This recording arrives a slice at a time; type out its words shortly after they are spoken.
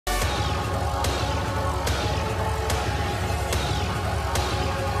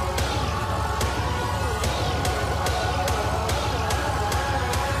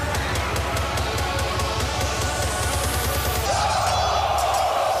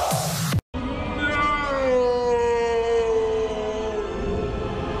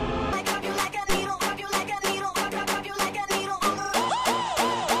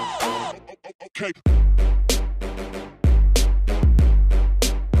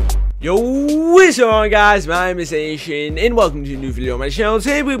Yo, what's going on, guys? My name is Asian, and welcome to a new video on my channel.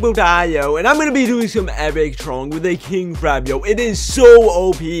 Today we built agario, and I'm gonna be doing some epic trolling with a king crab. Yo, it is so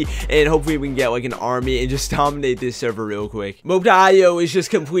OP, and hopefully we can get like an army and just dominate this server real quick. mopeio is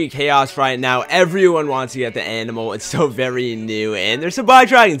just complete chaos right now. Everyone wants to get the animal. It's so very new, and there's some black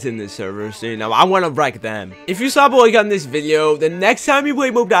dragons in this server, so you know I want to wreck them. If you slap a like on this video, the next time you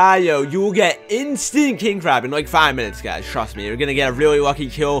play mopeio, you will get instant king crab in like 5 minutes, guys. Trust me, you're gonna get a really lucky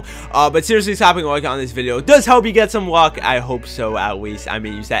kill. But seriously, slapping a like on this video does help you get some luck. I hope so, at least. I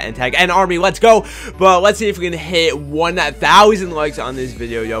mean, use that and tag and army. Let's go. But let's see if we can hit 1,000 likes on this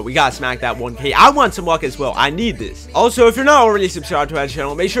video, yo. We gotta smack that 1K. I want some luck as well. I need this. Also, if you're not already subscribed to our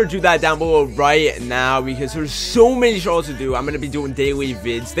channel, make sure to do that down below right now because there's so many trolls to do. I'm gonna be doing daily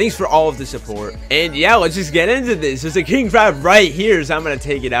vids. Thanks for all of the support. And yeah, let's just get into this. There's a king crab right here, so I'm gonna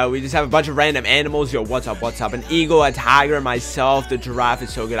take it out. We just have a bunch of random animals. Yo, what's up? What's up? An eagle, a tiger, myself. The giraffe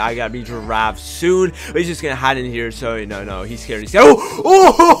is so good. I gotta be giraffe soon, but he's just gonna hide in here. So no, he's scared. He's scared.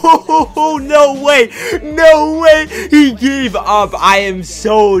 Oh, no way, he gave up. I am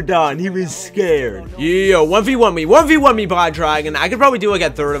so done. He was scared. Yo, 1v1 me black dragon. I could probably do like a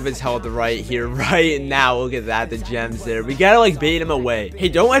third of his health right here right now. Look at that, the gems there. We gotta like bait him away. Hey,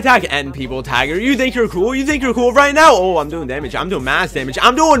 don't attack end people, tiger. You think you're cool? You think you're cool right now? Oh, I'm doing damage. I'm doing mass damage.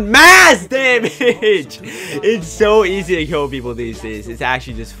 It's so easy to kill people these days. It's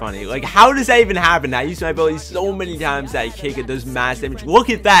actually just funny. Like, how does that even happen? I used my ability so many times that I kick it does mass damage. Look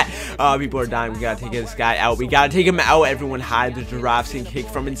at that. People are dying. We gotta take this guy out. We gotta take him out. Everyone hide. The giraffes can kick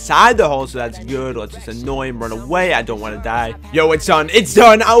from inside the hole, so that's good. Let's just annoy him, run away. I don't want to die. Yo, it's done. It's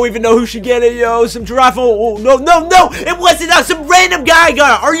done. I don't even know who should get it. Yo, some giraffe. Oh, no. It wasn't us. Some random guy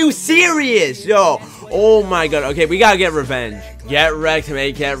got it. Are you serious? Yo. Oh my god. Okay, we gotta get revenge. Get wrecked,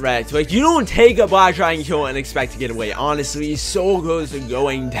 mate. Get wrecked. Like, you don't take a black dragon kill and expect to get away. Honestly, he's so close to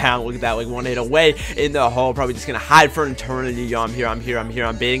going down. Look at that. Like, 1 hit away in the hole. Probably just gonna hide for eternity. Yo, I'm here.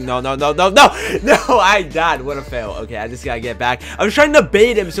 I'm baiting. No. I died. What a fail. Okay, I just gotta get back. I was trying to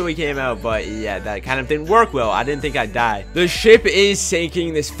bait him so he came out, but yeah, that kind of didn't work well. I didn't think I'd die. The ship is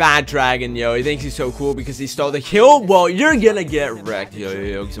sinking. This fat dragon, yo. He thinks he's so cool because he stole the kill. Well, you're gonna get wrecked.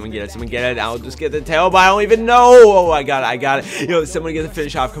 Yo. Someone get it. I'll just get the tail, but I don't even know. Oh, I got it. Yo, someone get the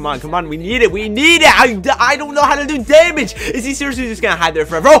finish off. Come on. We need it. I don't know how to do damage. Is he seriously just gonna hide there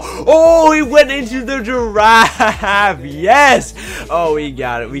forever? Oh, he went into the giraffe. Yes. Oh, we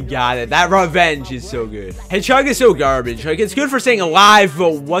got it. That revenge is so good. Hedgehog is so garbage. Like, it's good for staying alive,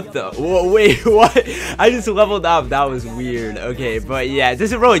 but what the? Whoa, wait, what? I just leveled up. That was weird. Okay, but yeah, it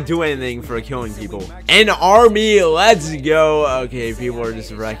doesn't really do anything for killing people. An army. Let's go. Okay, people are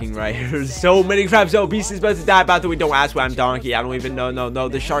just wrecking right here. There's so many crabs. Oh, Beast is about to die. By the way, don't ask why I'm donkey. I don't even know. No,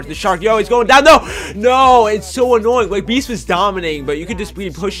 the shark. Yo, he's going down. No, it's so annoying. Like, Beast was dominating, but you could just be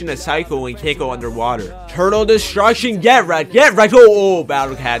pushing a cycle and can't go underwater. Turtle destruction. Get wrecked. Oh,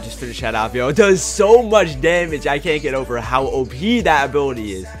 battle cat. Just finish that off, yo. It does so much damage. I can't get over how OP that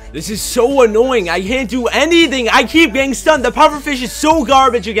ability is. This is so annoying. I can't do anything. I keep getting stunned. The pufferfish is so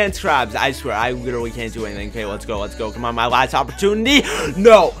garbage against crabs. I swear, I literally can't do anything. Okay, let's go. Come on, my last opportunity.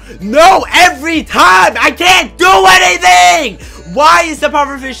 No, every time. I can't do anything. Why is the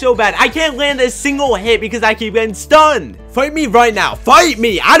pufferfish so bad? I can't land a single hit because I keep getting stunned. Fight me right now. Fight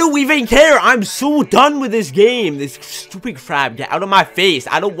me. I don't even care. I'm so done with this game. This stupid crab. Get out of my face.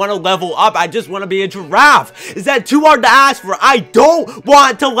 I don't want to level up. I just want to be a giraffe. Is that too hard to ask for? I don't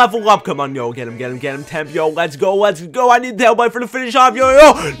want to level up. Come on, yo. Get him. Temp, yo. Let's go. I need the tailbite for the finish off,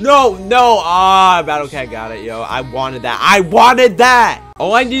 yo. No. Ah, battle cat got it, yo. I wanted that.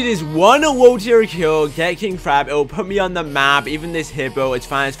 All I need is one low tier kill, get king crab. It'll put me on the map. Even this hippo, it's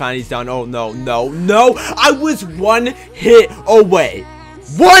fine. He's done. Oh, no. I was 1 hit away.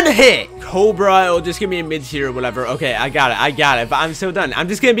 1 hit. Cobra, it'll just give me a mid-tier or whatever. Okay, I got it, but I'm so done. I'm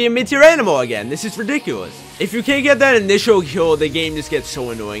just gonna be a mid-tier animal again. This is ridiculous. If you can't get that initial kill, the game just gets so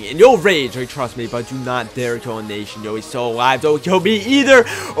annoying. And you'll rage, like, trust me, but do not dare kill a nation. Yo, he's still alive. Don't kill me either.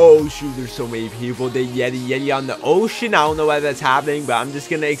 Oh, shoot, there's so many people. The Yeti on the ocean. I don't know why that's happening, but I'm just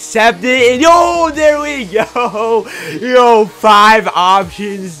gonna accept it. And yo, there we go. Yo, 5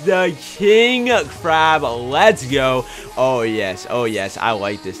 options. The king crab. Let's go. Oh, yes. I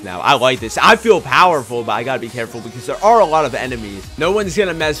like this now. I feel powerful, but I gotta be careful because there are a lot of enemies. No one's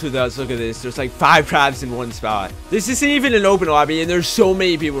gonna mess with us. Look at this. There's like 5 crabs in one one spot. This isn't even an open lobby, and there's so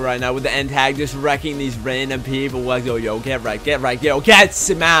many people right now with the end tag just wrecking these random people. Let's go, yo, get right, yo, get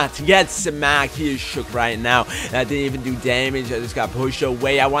smacked. He is shook right now. That didn't even do damage. I just got pushed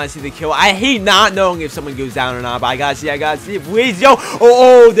away. I want to see the kill. I hate not knowing if someone goes down or not, but I gotta see, please, yo.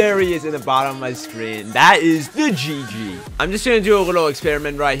 Oh, there he is in the bottom of my screen. That is the GG. I'm just gonna do a little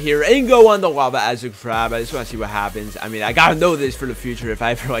experiment right here and go on the lava as a crab. I just want to see what happens. I mean, I gotta know this for the future if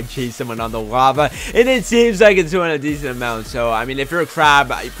I ever like chase someone on the lava, and it seems like it's doing a decent amount. So I mean, if you're a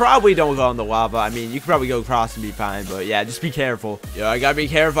crab, you probably don't go on the lava. I mean, you can probably go across and be fine, but yeah, just be careful. Yo, I gotta be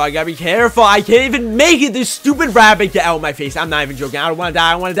careful. I can't even make it. This stupid rabbit, get out of my face. I'm not even joking. I don't want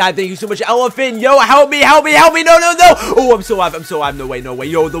to die. Thank you so much, elephant. Yo, help me. No. Oh, I'm so alive. No way.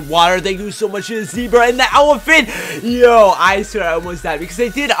 Yo, the water. Thank you so much to the zebra and the elephant. Yo, I swear I almost died because they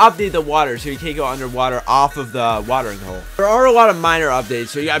did update the water, so you can't go underwater off of the watering hole. There are a lot of minor updates,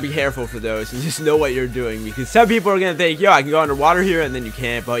 so you gotta be careful for those and just know what you're doing, because some people are gonna think, yo, I can go underwater here, and then you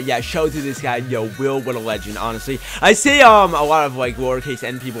can't. But yeah, shout out to this guy. Yo, Will, what a legend. Honestly, I say a lot of like lowercase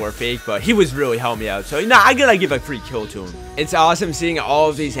n people are fake, but he was really helping me out, so I gotta give a free kill to him. It's awesome seeing all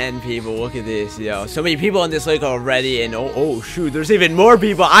of these n people. Look at this, yo, so many people in this lake already, and oh shoot, there's even more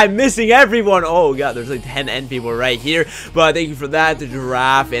people. I'm missing everyone. Oh god, there's like 10 n people right here, but thank you for that, the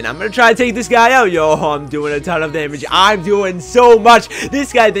giraffe, and I'm gonna try to take this guy out. Yo, I'm doing a ton of damage. I'm doing so much.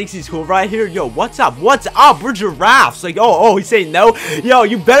 This guy thinks he's cool right here. Yo, what's up? We're giraffes. Like, oh, he's saying no. Yo,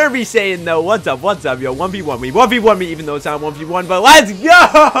 you better be saying no. What's up? Yo, 1v1 me, even though it's not 1v1, but let's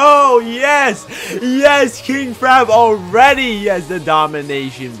go. Yes, King Crab already. Yes, the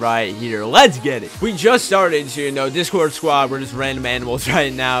domination right here. Let's get it. We just started, so Discord squad, we're just random animals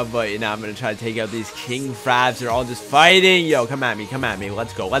right now, but I'm gonna try to take out these King Crabs. They're all just fighting. Yo, come at me.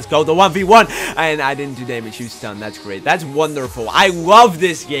 Let's go. The 1v1, and I didn't do damage. You stunned. That's great. That's wonderful. I love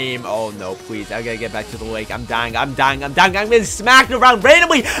this game. Oh no, please, I gotta get back to the lake. I'm dying. I'm getting smacked around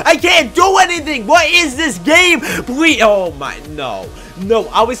randomly. I can't do anything. What is this game? Please. Oh my, no,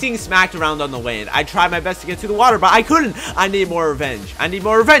 I was getting smacked around on the land. I tried my best to get to the water, but I couldn't. I need more revenge.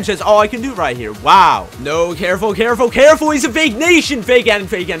 That's all I can do right here. Wow. No, careful. He's a fake nation. Fake end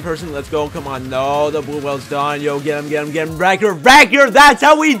person. Let's go. Come on. No, the blue whale's done. Yo, get him. Wrecker. That's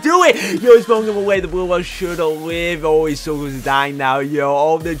how we do it. Yo, he's blowing him away. The blue whale should have lived. Oh, he's so close to dying now. Yo,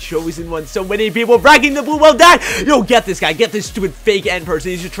 oh, the chosen one. So many people wrecking the blue whale down. Yo, get this guy. Get this stupid fake end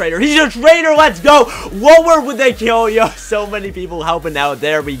person. He's a traitor. Let's go. Lower with the kill. Yo, so many people helping out.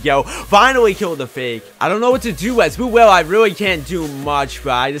 There we go. Finally killed the fake. I don't know what to do as blue whale. I really can't do much,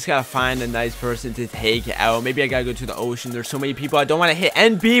 but I just gotta find a nice person to take out. Maybe I gotta go to the ocean. There's so many people. I don't want to hit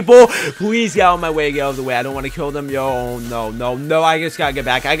end people. Please get out of my way. Get out of the way. I don't want to kill them. Yo, oh, no. I just gotta get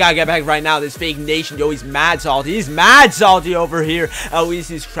back. I gotta get back right now. This fake nation. Yo, he's mad salty over here. At least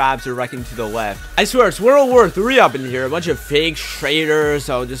these crabs are wrecking to the left. I swear, it's World War III up in here. A bunch of fake traitors.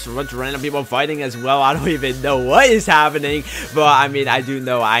 So just a bunch of random people fighting as well. I don't even know what is happening, but I mean, I do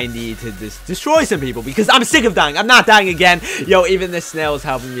know I need to just destroy some people because I'm sick of dying. I'm not dying again. Yo, even the snail is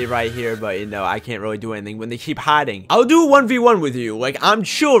helping me right here, but I can't really do anything when they keep hiding. I'll do a 1v1 with you. Like, I'm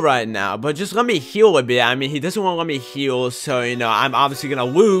chill right now, but just let me heal a bit. I mean, he doesn't want to let me heal, so I'm obviously gonna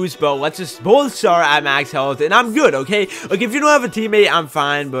lose, but let's just both start at max health, and I'm good, okay? Like, if you don't have a teammate, I'm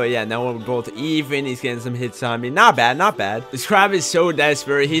fine, but yeah, now we're both even. He's getting some hits on me. Not bad. This crab is so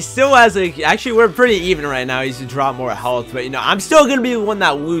desperate. He still has, like, actually, we're pretty even right now. He's to drop more health, but I'm still gonna be the one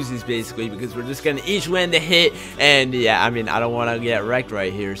that loses, basically, because we're just gonna each land a hit, and yeah, I mean, I don't want to get wrecked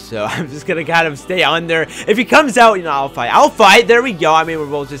right here, so I'm just gonna kind of stay under. If he comes out, I'll fight. There we go. I mean, we're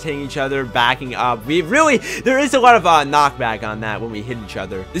both just hitting each other, backing up. There is a lot of knockback on that when we hit each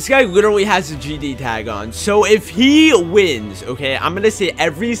other. This guy literally has a GD tag on, so if he wins, okay, I'm gonna say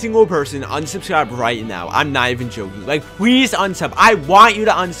every single person unsubscribe right now. I'm not even joking. Like, please unsub. I want you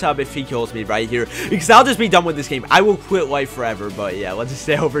to unsub if he kills me right here, because I'll just be done with this game. I will quit life forever, but yeah, let's just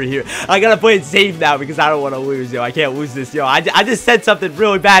stay over here. I gotta play it safe now because I don't want to lose, yo. I can't lose this, yo. I just said something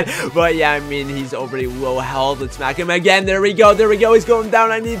really bad, but yeah, I mean, he's already low health. Let's smack him again. There we go. He's going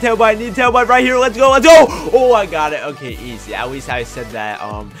down. I need tailbite right here. Let's go. Oh, I got it. Okay, easy. At least I said that.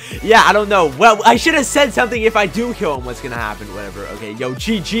 Yeah, I don't know. Well, I should have said something. If I do kill him, what's gonna happen? Whatever. Okay, yo,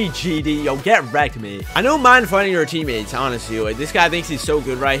 GD. Yo, get wrecked, me. I don't mind fighting your teammates, honestly. Like, this guy thinks he's so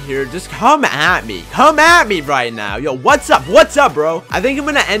good right here. Just come at me right now. Yo, what's up? up, bro? I think I'm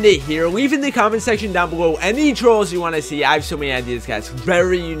gonna end it here. Leave in the comment section down below any trolls you want to see. I have so many ideas, guys.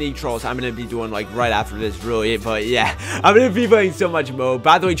 Very unique trolls I'm gonna be doing like right after this, really. But yeah, I'm gonna be playing so much mode.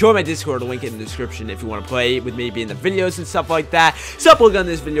 By the way, join my Discord, link in the description if you want to play with me, be in the videos and stuff like that. Click on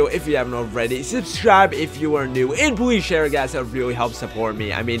this video if you haven't already. Subscribe if you are new, and please share, guys. That would really help support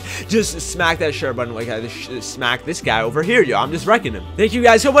me. I mean, just smack that share button like I smack this guy over here, yo. I'm just wrecking him. Thank you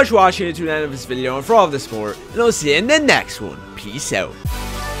guys so much for watching to the end of this video and for all of the support, and I'll see you in the next one. Peace out.